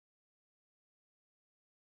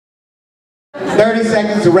30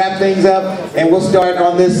 seconds to wrap things up, and we'll start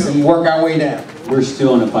on this and work our way down. We're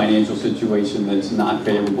still in a financial situation that's not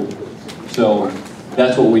favorable. So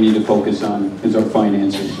that's what we need to focus on, is our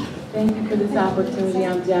finances. Thank you for this opportunity.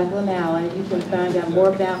 I'm Jacqueline Allen. You can find out more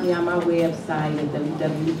about me on my website at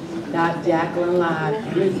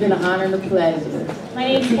www.jacquelinelive. It's been an honor and a pleasure. My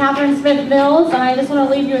name is Catherine Smith-Mills, and I just want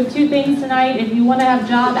to leave you with two things tonight. If you want to have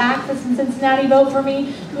job access in Cincinnati, vote for me.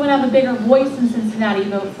 If you want to have a bigger voice in Cincinnati,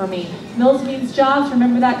 vote for me. Mills means jobs.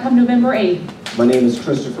 Remember that come November 8th. My name is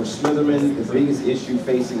Christopher Smitherman. The biggest issue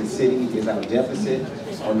facing the city is our deficit.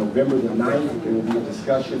 On November the 9th, there will be a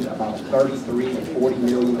discussion about a $33 to $40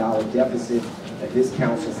 million deficit that this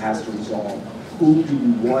council has to resolve. Who do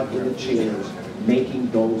you want in the chairs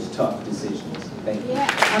making those tough decisions? Thank you.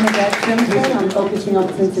 I'm Yvette Simpson. I'm focusing on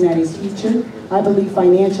Cincinnati's future. I believe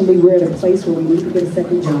financially we're at a place where we need to get a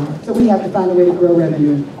second job. So we have to find a way to grow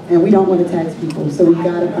revenue. And we don't want to tax people. So we've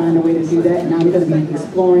got to find a way to do that. And I'm going to be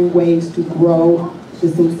exploring ways to grow the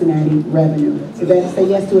Cincinnati revenue. Yvette, say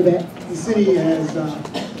yes to Yvette. The city has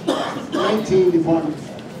 19 departments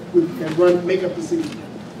that make up the city.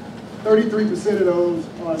 33% of those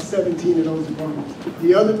are 17 of those departments.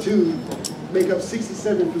 The other two make up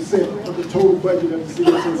 67% of the total budget of the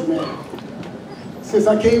city of Cincinnati. Since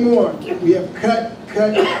I came on, we have cut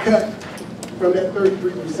from that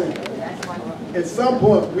 33%. At some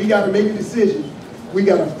point, we got to make a decision. We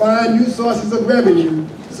got to find new sources of revenue,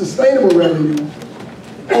 sustainable revenue,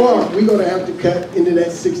 or we're going to have to cut into that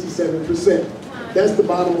 67%. That's the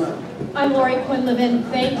bottom line. I'm Laure Quinlivan.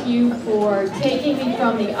 Thank you for taking me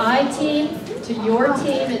from the I team to your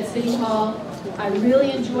team at City Hall. I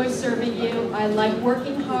really enjoy serving you. I like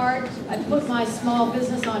working hard. I put my small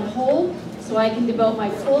business on hold so I can devote my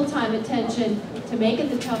full-time attention to making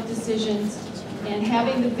the tough decisions and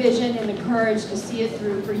having the vision and the courage to see it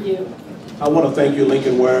through for you. I want to thank you,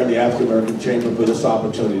 Lincoln Ware and the African American Chamber, for this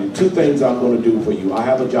opportunity. Two things I'm going to do for you. I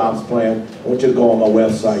have a jobs plan. I want you to go on my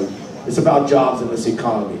website. It's about jobs in this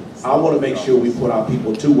economy. I want to make sure we put our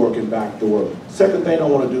people to work and back to work. Second thing I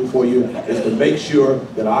want to do for you is to make sure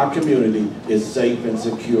that our community is safe and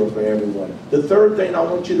secure for everyone. The third thing I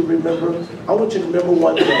want you to remember, I want you to remember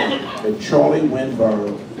one thing, that Charlie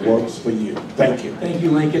Winburn works for you. Thank you. Thank you,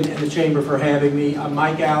 Lincoln and the Chamber, for having me. I'm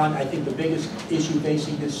Mike Allen. I think the biggest issue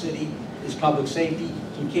facing this city is public safety.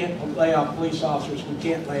 You can't lay off police officers. You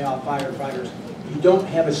can't lay off firefighters. If you don't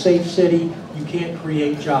have a safe city, you can't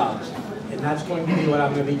create jobs. And that's going to be what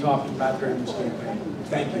I'm going to be talking about during this campaign.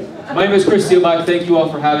 Thank you. My name is Chris Steelbach. Thank you all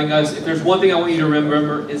for having us. If there's one thing I want you to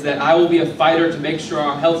remember is that I will be a fighter to make sure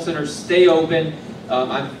our health centers stay open.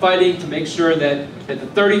 I'm fighting to make sure that the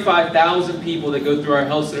 35,000 people that go through our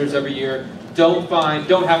health centers every year don't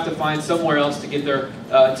have to find somewhere else to get their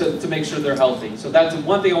to make sure they're healthy. So that's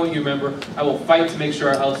one thing I want you to remember. I will fight to make sure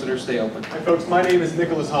our health centers stay open. Hi folks, my name is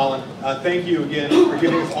Nicholas Holland. Thank you again for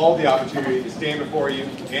giving us all the opportunity to stand before you,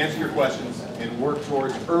 answer your questions, and work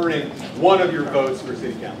towards earning one of your votes for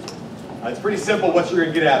City Council. It's pretty simple what you're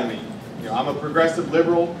going to get out of me. You know, I'm a progressive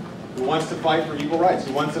liberal who wants to fight for equal rights,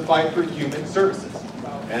 who wants to fight for human services.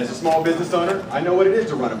 And as a small business owner, I know what it is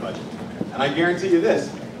to run a budget. And I guarantee you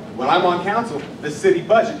this, when I'm on council, the city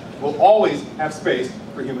budget will always have space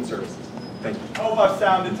for human services. Thank you. I hope I've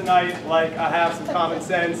sounded tonight like I have some common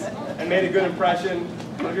sense and made a good impression.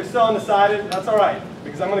 But if you're still undecided, that's all right.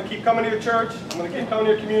 Because I'm going to keep coming to your church, I'm going to keep coming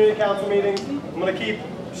to your community council meetings, I'm going to keep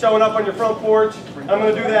showing up on your front porch. I'm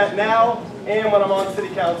going to do that now and when I'm on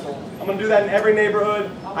city council. I'm going to do that in every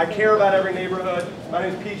neighborhood. I care about every neighborhood. My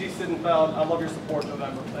name is PG Sittenfeld. I love your support in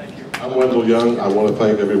November. Thank you. I'm Wendell Young. I want to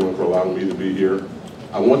thank everyone for allowing me to be here.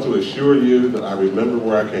 I want to assure you that I remember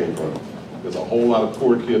where I came from. There's a whole lot of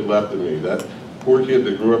poor kid left in me. That poor kid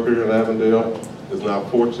that grew up here in Avondale is now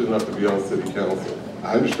fortunate enough to be on city council.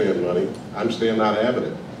 I understand money. I understand not having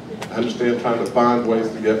it. I understand trying to find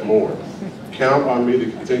ways to get more. Count on me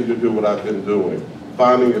to continue to do what I've been doing.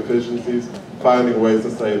 Finding efficiencies, finding ways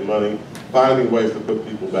to save money, finding ways to put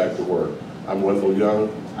people back to work. I'm Wendell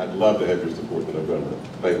Young. I'd love to have your support in November.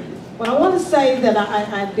 Thank you. Well, I want to say that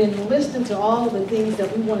I've been listening to all the things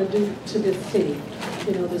that we want to do to this city.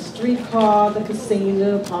 You know, the streetcar, the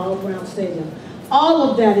casino, Paul Brown Stadium. All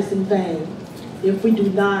of that is in vain if we do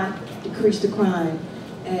not decrease the crime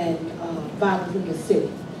and violence in the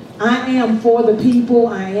city. I am for the people.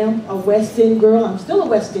 I am a West End girl. I'm still a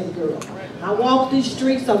West End girl. I walk these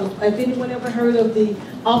streets. If anyone ever heard of the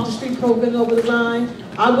off the street program over the line,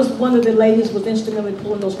 I was one of the ladies who was instrumental in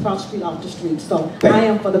pulling those cross street off the street. So I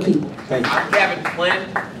am for the people. I'm Kevin Flynn.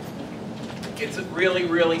 It's really,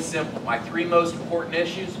 really simple. My three most important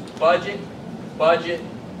issues: budget, budget,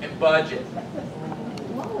 and budget.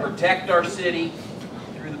 Protect our city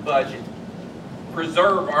through the budget.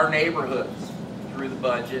 preserve our neighborhoods through the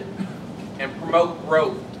budget, and promote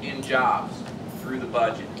growth in jobs through the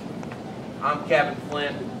budget. I'm Kevin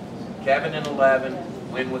Flint, Kevin in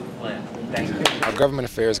 11, win with Flint. Thank you. Our government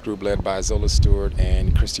affairs group led by Zola Stewart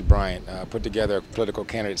and Christy Bryant put together a political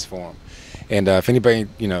candidates forum. And if anybody,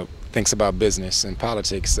 thinks about business and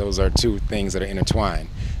politics, those are two things that are intertwined.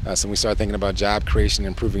 So when we start thinking about job creation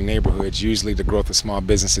and improving neighborhoods, usually the growth of small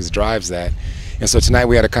businesses drives that. And so tonight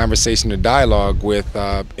we had a conversation, a dialogue with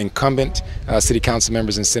incumbent city council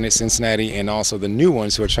members in Cincinnati and also the new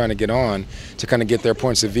ones who are trying to get on to kind of get their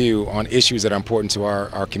points of view on issues that are important to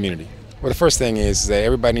our community. Well, the first thing is that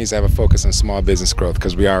everybody needs to have a focus on small business growth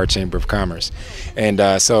because we are a Chamber of Commerce.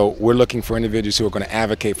 And so we're looking for individuals who are going to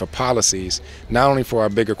advocate for policies, not only for our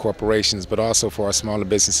bigger corporations, but also for our smaller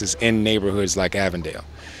businesses in neighborhoods like Avondale.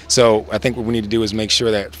 So I think what we need to do is make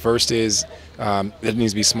sure that first is there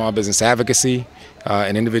needs to be small business advocacy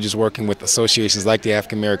and individuals working with associations like the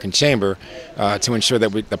African American Chamber to ensure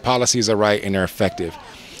that the policies are right and they're effective.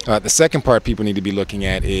 The second part people need to be looking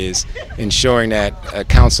at is ensuring that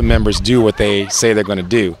council members do what they say they're going to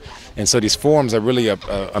do. And so these forums are really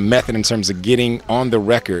a method in terms of getting on the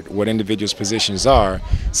record what individuals' positions are,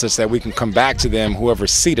 such that we can come back to them,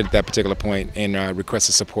 whoever's seated at that particular point, and request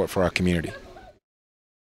the support for our community.